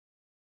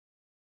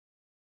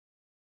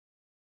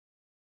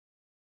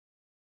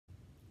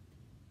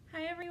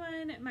Hi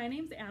everyone, my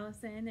name's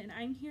Allison and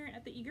I'm here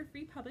at the Eager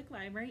Free Public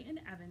Library in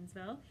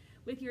Evansville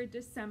with your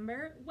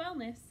December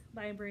Wellness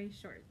Library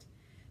Short.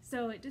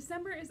 So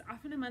December is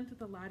often a month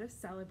with a lot of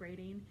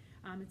celebrating.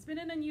 It's been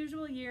an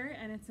unusual year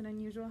and it's an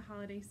unusual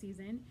holiday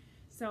season,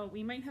 so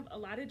we might have a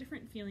lot of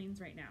different feelings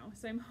right now.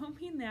 So I'm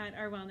hoping that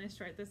our Wellness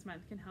Short this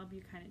month can help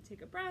you kind of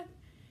take a breath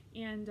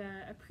and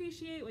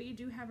appreciate what you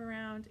do have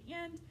around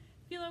and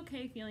feel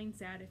okay feeling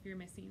sad if you're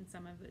missing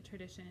some of the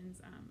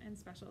traditions and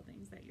special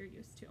things that you're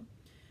used to.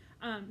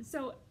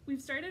 So we've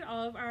started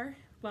all of our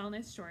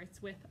wellness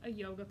shorts with a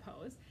yoga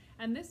pose,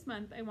 and this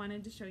month I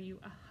wanted to show you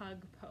a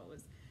hug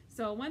pose.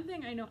 So one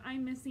thing I know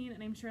I'm missing,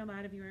 and I'm sure a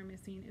lot of you are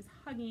missing, is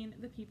hugging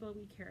the people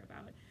we care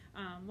about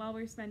while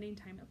we're spending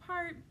time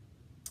apart,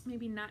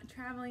 maybe not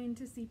traveling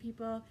to see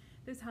people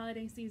this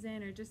holiday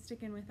season or just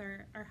sticking with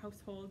our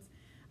households.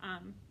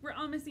 We're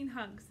all missing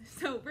hugs,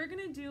 so we're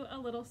gonna do a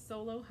little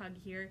solo hug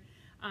here.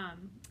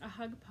 A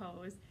hug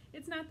pose.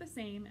 It's not the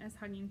same as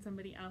hugging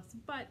somebody else,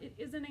 but it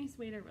is a nice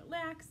way to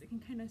relax. It can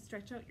kind of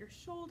stretch out your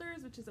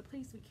shoulders, which is a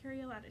place we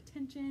carry a lot of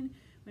tension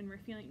when we're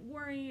feeling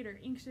worried or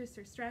anxious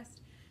or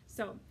stressed.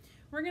 So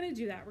we're going to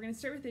do that. We're going to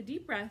start with a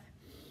deep breath,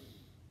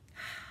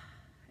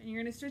 and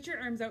you're going to stretch your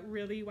arms out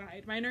really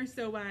wide. Mine are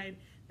so wide,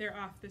 they're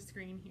off the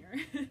screen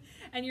here.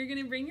 And you're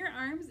going to bring your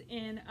arms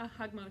in a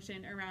hug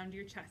motion around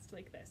your chest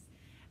like this.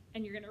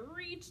 And you're going to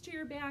reach to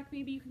your back.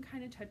 Maybe you can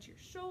kind of touch your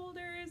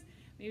shoulders.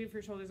 Maybe if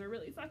your shoulders are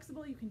really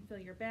flexible, you can feel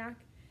your back.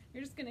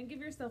 You're just going to give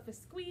yourself a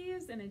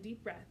squeeze and a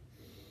deep breath.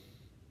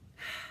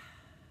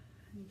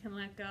 You can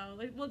let go.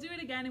 We'll do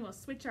it again and we'll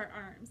switch our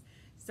arms.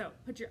 So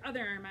put your other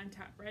arm on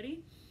top.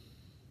 Ready?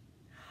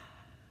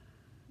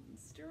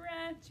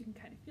 Stretch. You can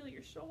kind of feel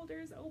your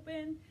shoulders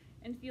open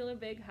and feel a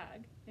big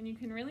hug. And you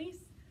can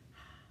release.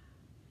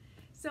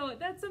 So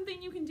that's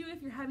something you can do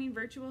if you're having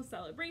virtual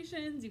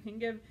celebrations. You can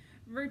give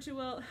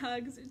virtual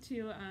hugs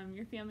to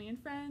your family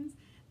and friends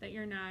that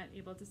you're not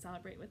able to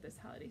celebrate with this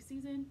holiday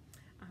season.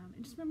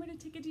 And just remember to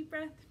take a deep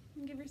breath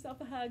and give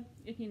yourself a hug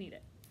if you need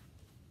it.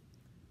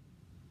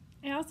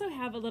 I also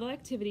have a little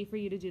activity for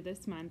you to do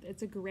this month.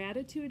 It's a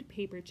gratitude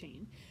paper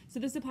chain. So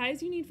the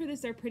supplies you need for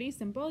this are pretty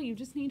simple. You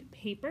just need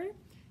paper,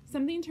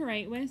 something to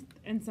write with,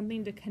 and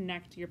something to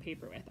connect your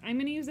paper with. I'm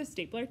going to use a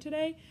stapler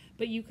today,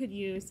 but you could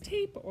use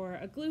tape or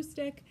a glue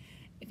stick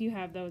if you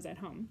have those at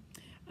home.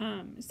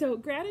 So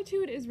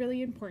gratitude is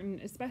really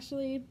important,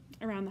 especially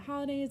around the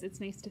holidays. It's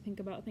nice to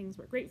think about things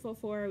we're grateful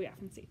for. We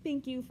often say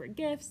thank you for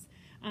gifts,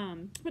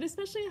 but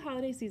especially a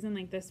holiday season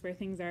like this where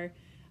things are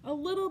a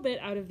little bit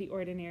out of the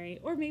ordinary,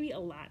 or maybe a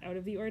lot out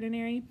of the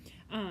ordinary.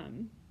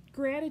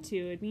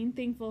 Gratitude, being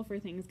thankful for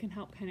things, can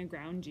help kind of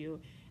ground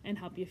you and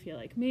help you feel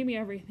like maybe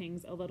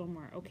everything's a little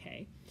more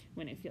okay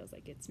when it feels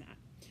like it's not.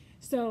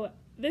 So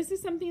this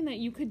is something that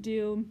you could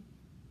do.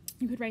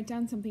 You could write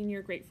down something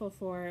you're grateful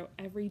for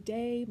every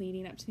day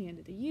leading up to the end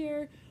of the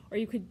year, or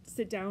you could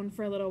sit down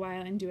for a little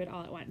while and do it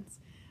all at once.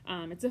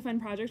 It's a fun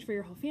project for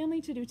your whole family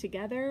to do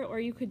together, or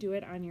you could do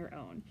it on your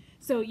own.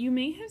 So you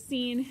may have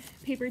seen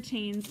paper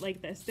chains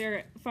like this.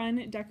 They're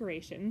fun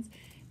decorations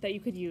that you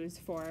could use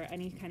for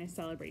any kind of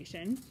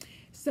celebration.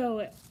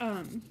 So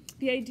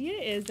the idea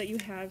is that you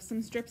have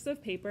some strips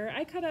of paper.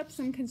 I cut up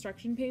some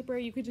construction paper.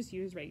 You could just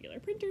use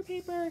regular printer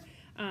paper,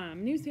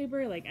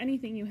 newspaper, like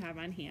anything you have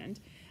on hand.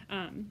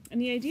 And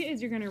the idea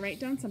is you're going to write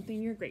down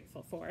something you're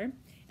grateful for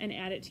and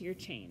add it to your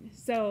chain.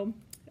 So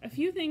a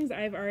few things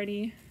I've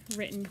already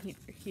written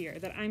here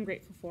that I'm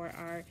grateful for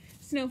are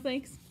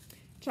snowflakes,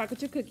 chocolate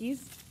chip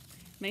cookies,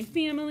 my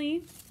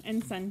family,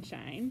 and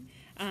sunshine.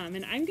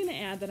 And I'm going to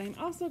add that I'm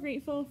also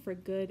grateful for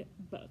good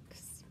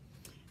books.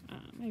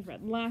 I've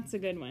read lots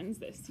of good ones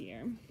this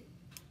year.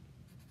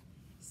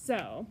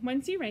 So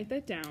once you write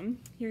that down,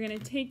 you're going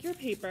to take your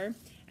paper,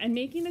 and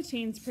making the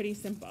chain's pretty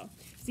simple.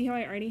 See how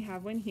I already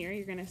have one here?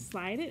 You're going to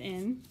slide it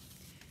in,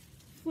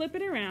 flip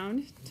it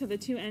around till the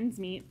two ends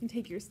meet, and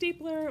take your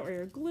stapler or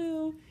your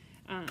glue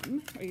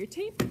or your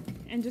tape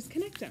and just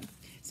connect them.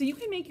 So you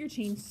can make your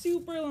chain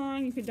super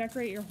long. You could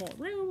decorate your whole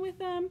room with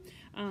them,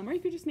 or you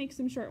could just make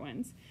some short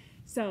ones.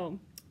 So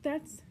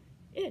that's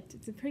it.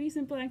 It's a pretty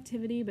simple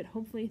activity, but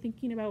hopefully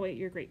thinking about what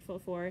you're grateful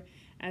for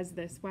as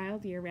this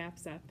wild year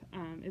wraps up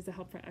is a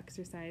helpful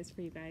exercise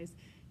for you guys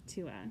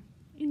to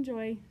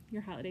enjoy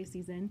your holiday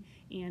season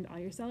and all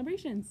your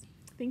celebrations.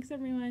 Thanks,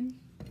 everyone.